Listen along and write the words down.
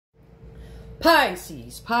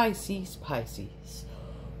Pisces, Pisces, Pisces.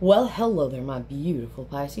 Well, hello there, my beautiful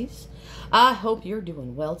Pisces. I hope you're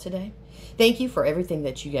doing well today. Thank you for everything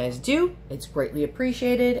that you guys do. It's greatly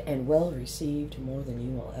appreciated and well received, more than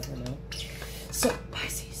you will ever know. So,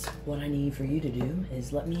 Pisces, what I need for you to do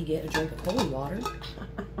is let me get a drink of holy water.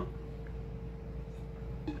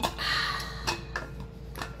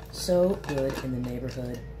 So good in the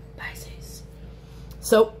neighborhood, Pisces.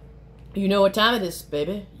 So, you know what time it is,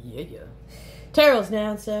 baby. Yeah. Tarot's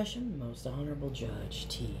now in session. Most honorable judge,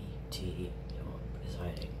 T,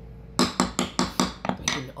 presiding. You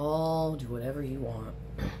can all do whatever you want.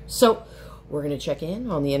 So, we're going to check in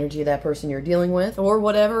on the energy of that person you're dealing with, or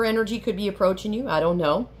whatever energy could be approaching you. I don't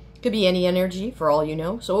know. Could be any energy, for all you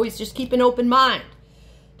know. So, always just keep an open mind.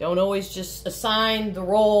 Don't always just assign the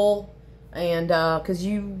role, and because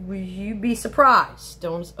you'd be surprised.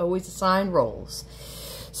 Don't always assign roles.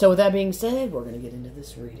 So, with that being said, we're going to get into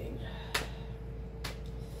this reading.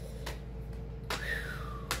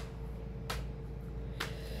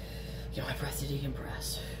 Get my breath to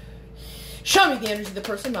decompress. Show me the energy of the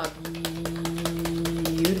person my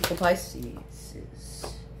beautiful Pisces is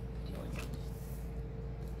dealing with.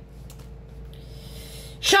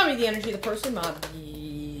 Show me the energy of the person my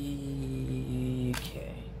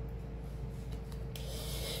okay.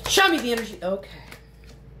 Show me the energy. Okay.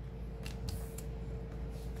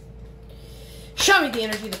 Show me the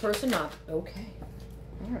energy of the person my okay.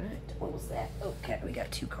 All right. What was that? Okay, we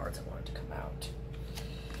got two cards I wanted to come out.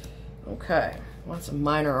 Okay, lots of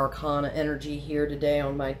minor arcana energy here today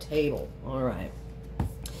on my table. All right.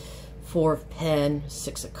 4 of Pentacles,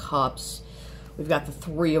 6 of Cups. We've got the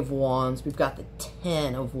 3 of Wands. We've got the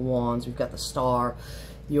 10 of Wands. We've got the Star.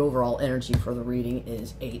 The overall energy for the reading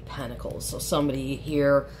is 8 Pentacles. So somebody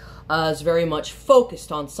here is very much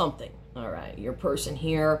focused on something. All right, your person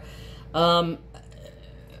here,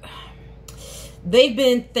 they've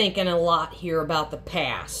been thinking a lot here about the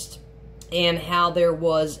past and how there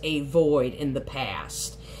was a void in the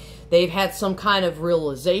past. They've had some kind of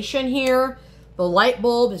realization here. The light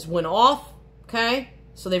bulb has went off, okay?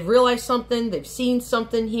 So they've realized something. They've seen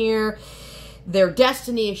something here. Their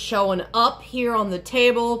destiny is showing up here on the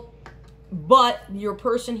table. But your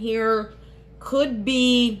person here could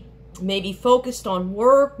be maybe focused on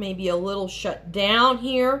work, maybe a little shut down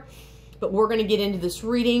here. But we're going to get into this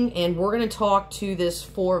reading, and we're going to talk to this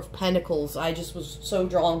 4 of Pentacles. I just was so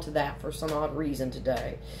drawn to that for some odd reason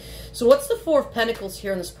today. So what's the 4 of Pentacles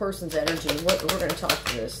here in this person's energy? We're going to talk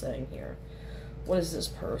to this thing here. What is this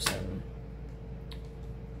person?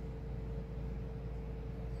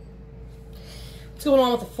 What's going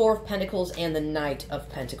on with the 4 of Pentacles and the Knight of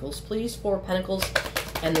Pentacles, please? 4 of Pentacles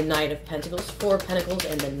and the Knight of Pentacles. 4 of Pentacles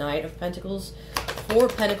and the Knight of Pentacles. 4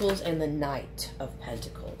 of Pentacles and the Knight of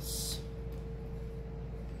Pentacles.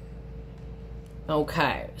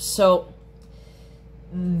 Okay, so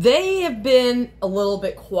they have been a little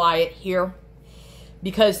bit quiet here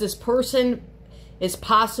because this person is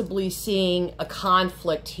possibly seeing a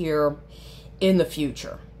conflict here in the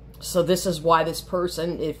future. So this is why this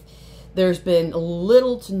person, if there's been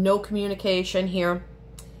little to no communication here,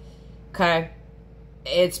 okay,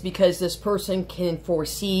 it's because this person can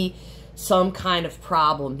foresee some kind of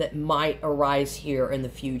problem that might arise here in the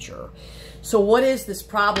future. So what is this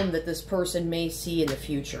problem that this person may see in the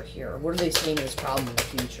future here? What are they seeing as problem in the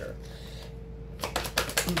future?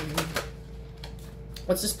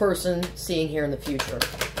 What's this person seeing here in the future?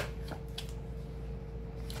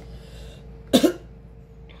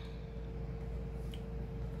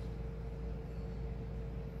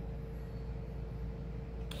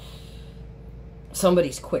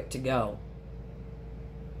 Somebody's quick to go.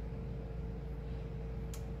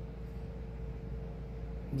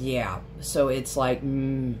 Yeah, so it's like,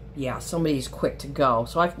 yeah, somebody's quick to go.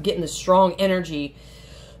 So I'm getting this strong energy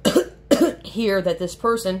here that this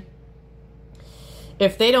person,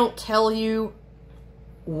 if they don't tell you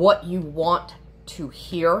what you want to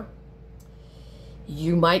hear,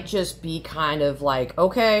 you might just be kind of like,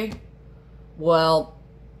 okay, well,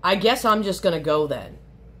 I guess I'm just going to go then.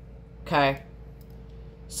 Okay?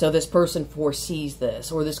 So this person foresees this,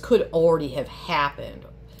 or this could already have happened.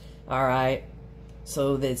 All right?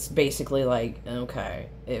 So that's basically like, okay,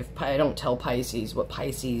 if I don't tell Pisces what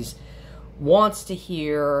Pisces wants to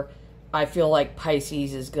hear, I feel like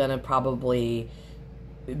Pisces is going to probably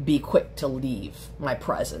be quick to leave my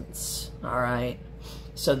presence, all right?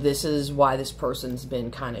 So this is why this person's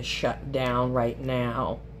been kind of shut down right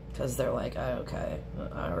now, because they're like, oh, okay,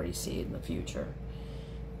 I already see it in the future.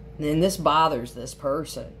 And this bothers this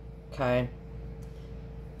person, okay?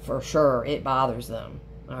 For sure, it bothers them,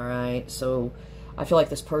 all right? So I feel like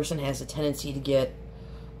this person has a tendency to get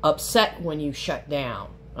upset when you shut down,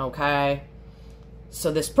 okay?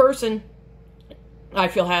 So this person, I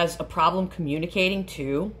feel, has a problem communicating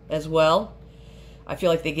too, as well. I feel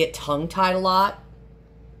like they get tongue-tied a lot.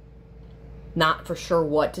 Not for sure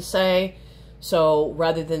what to say. So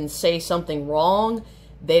rather than say something wrong,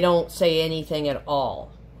 they don't say anything at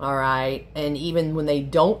all. All right? And even when they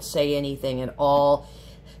don't say anything at all,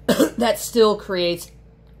 that still creates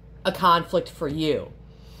a conflict for you.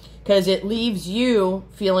 Because it leaves you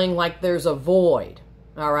feeling like there's a void.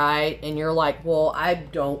 All right? And you're like, well, I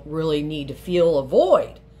don't really need to feel a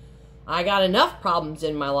void. I got enough problems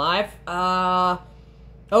in my life.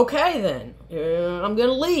 Okay, then. I'm going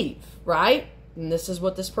to leave, right? And this is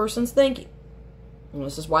what this person's thinking. And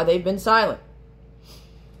this is why they've been silent.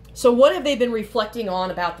 So what have they been reflecting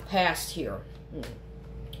on about the past here?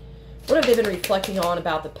 What have they been reflecting on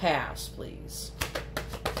about the past, please?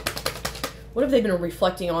 What have they been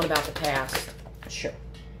reflecting on about the past? Sure.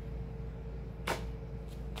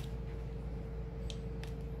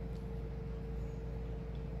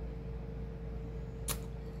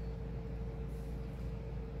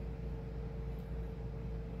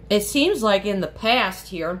 It seems like in the past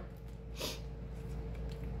here,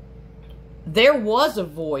 there was a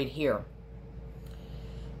void here.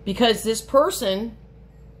 Because this person,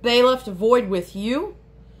 they left a void with you.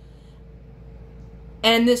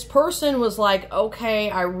 And this person was like, okay,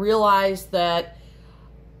 I realized that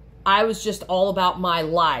I was just all about my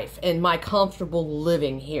life and my comfortable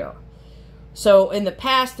living here. So in the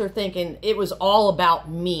past, they're thinking it was all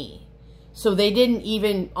about me. So they didn't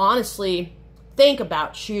even honestly think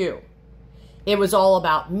about you. It was all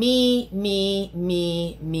about me, me,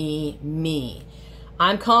 me, me, me.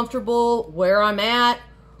 I'm comfortable where I'm at.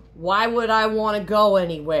 Why would I want to go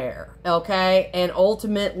anywhere? Okay? And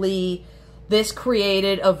ultimately, this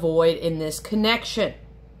created a void in this connection.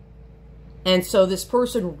 And so this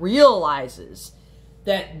person realizes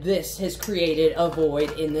that this has created a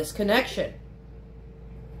void in this connection.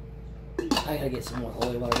 I gotta get some more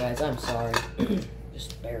holy water, guys. I'm sorry.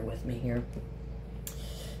 Just bear with me here.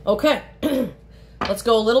 Okay. Let's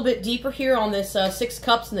go a little bit deeper here on this 6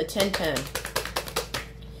 cups and the 10 pen.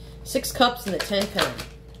 6 cups and the 10 pen.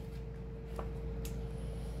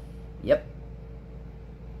 Yep.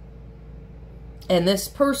 And this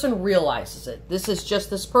person realizes it. This is just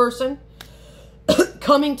this person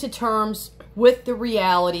coming to terms with the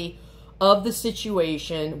reality of the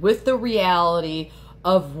situation, with the reality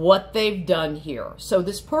of what they've done here. So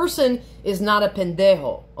this person is not a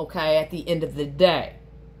pendejo, okay, at the end of the day.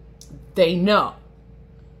 They know.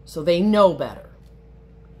 So they know better.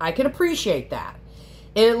 I can appreciate that.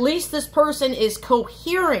 And at least this person is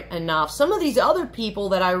coherent enough. Some of these other people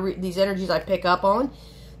that these energies I pick up on,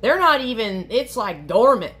 they're not even, it's like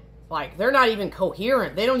dormant. Like they're not even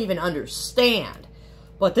coherent. They don't even understand.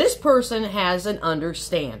 But this person has an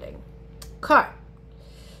understanding. Okay.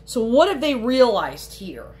 So what have they realized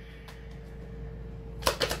here?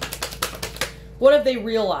 What have they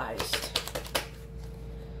realized?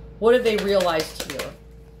 What have they realized here?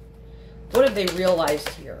 What have they realized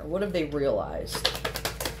here? What have they realized?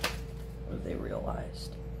 What have they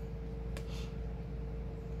realized?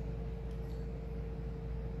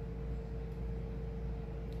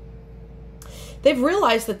 They've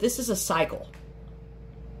realized that this is a cycle.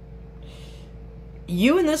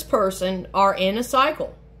 You and this person are in a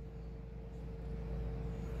cycle.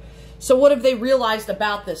 So what have they realized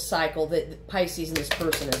about this cycle that Pisces and this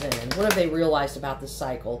person is in? What have they realized about this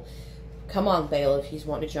cycle? Come on, bailiff, he's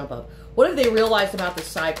wanting to jump up. What have they realized about this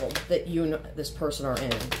cycle that you and this person are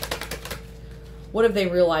in? What have they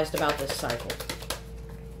realized about this cycle?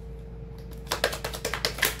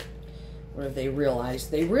 What have they realized?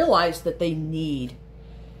 They realized that they need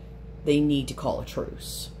to call a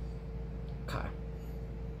truce. Okay.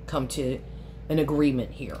 Come to an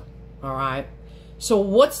agreement here. All right. So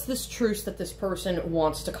what's this truce that this person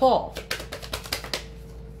wants to call?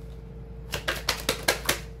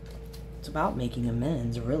 It's about making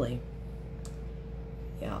amends, really.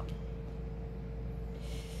 Yeah.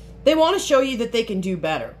 They want to show you that they can do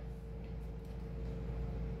better.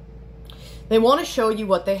 They want to show you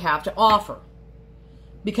what they have to offer.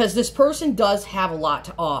 Because this person does have a lot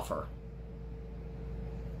to offer.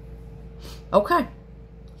 Okay.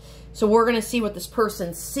 So we're going to see what this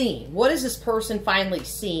person's seen. What has this person finally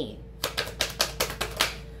seen?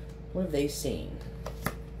 What have they seen?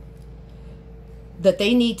 That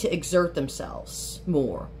they need to exert themselves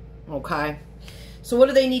more. Okay? So what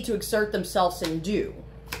do they need to exert themselves and do?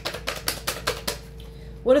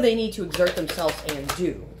 What do they need to exert themselves and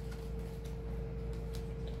do?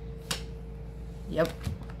 Yep.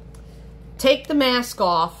 Take the mask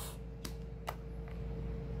off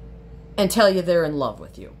and tell you they're in love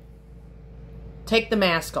with you. Take the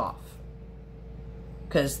mask off.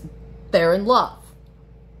 Because they're in love.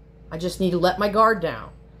 I just need to let my guard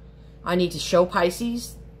down. I need to show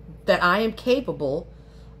Pisces that I am capable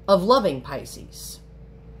of loving Pisces.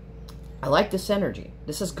 I like this energy.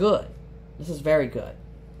 This is good. This is very good.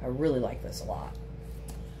 I really like this a lot.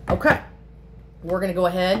 Okay. We're going to go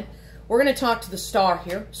ahead. We're going to talk to the star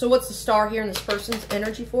here. So what's the star here in this person's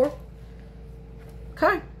energy for?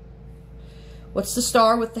 Okay. What's the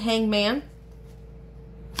star with the Hanged Man?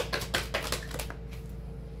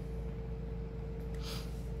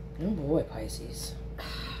 Oh boy, Pisces.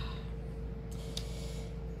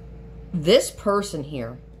 This person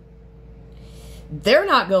here, they're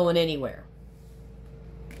not going anywhere.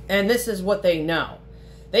 And this is what they know.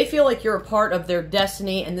 They feel like you're a part of their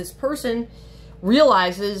destiny, and this person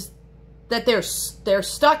realizes that they're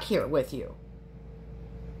stuck here with you.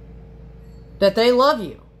 That they love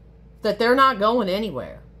you. That they're not going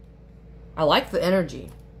anywhere. I like the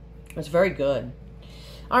energy. It's very good.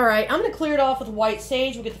 All right, I'm going to clear it off with white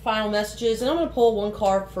sage. We'll get the final messages, and I'm going to pull one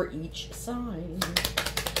card for each sign.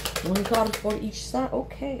 One card for each sign.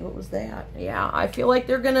 Okay, what was that? Yeah, I feel like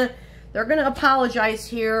they're gonna apologize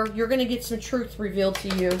here. You're gonna get some truth revealed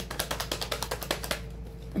to you.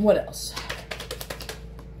 What else?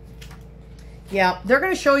 Yeah, they're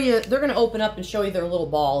gonna show you. They're gonna open up and show you their little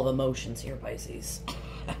ball of emotions here, Pisces.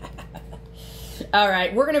 All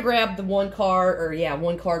right, we're gonna grab the one card, or yeah,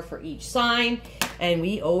 one card for each sign. And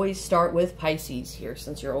we always start with Pisces here,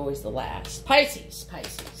 since you're always the last. Pisces. How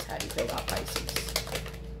do you feel about Pisces?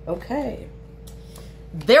 Okay.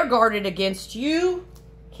 They're guarded against you.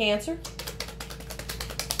 Cancer.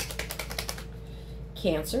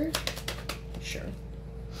 Cancer. Sure.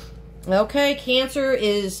 Okay, Cancer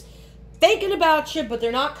is thinking about you, but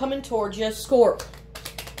they're not coming towards you. Scorpio.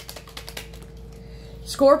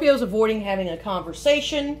 Scorpio's avoiding having a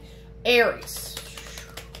conversation. Aries.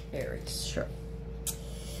 Aries, sure.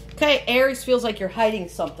 Okay, Aries feels like you're hiding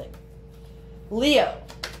something. Leo.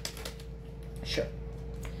 Sure.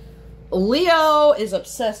 Leo is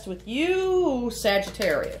obsessed with you.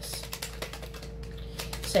 Sagittarius.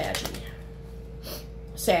 Sag.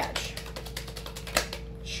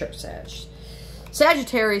 Sure, Sag.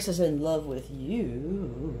 Sagittarius is in love with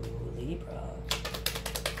you. Libra.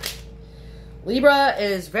 Libra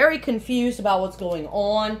is very confused about what's going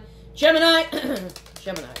on. Gemini.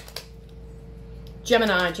 Gemini.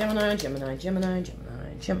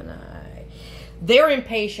 They're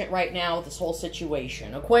impatient right now with this whole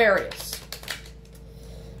situation. Aquarius.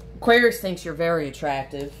 Aquarius thinks you're very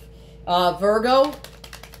attractive. Virgo.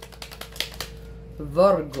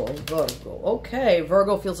 Okay,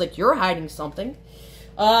 Virgo feels like you're hiding something.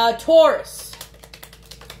 Taurus.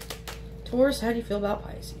 Taurus, how do you feel about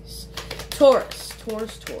Pisces? Taurus.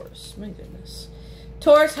 My goodness.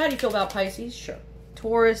 Taurus, how do you feel about Pisces? Sure.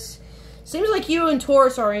 Taurus. Seems like you and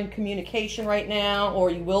Taurus are in communication right now, or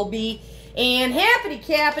you will be. And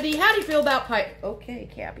Cappy, how do you feel about Pisces? Okay,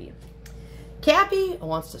 Cappy. Cappy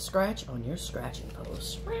wants to scratch on your scratching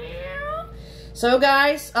post. So,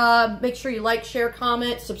 guys, make sure you like, share,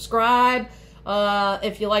 comment, subscribe.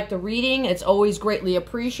 If you like the reading, it's always greatly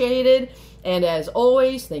appreciated. And as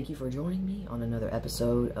always, thank you for joining me on another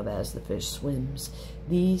episode of As the Fish Swims.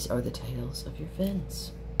 These are the tales of your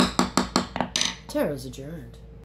fins. Tarot's adjourned.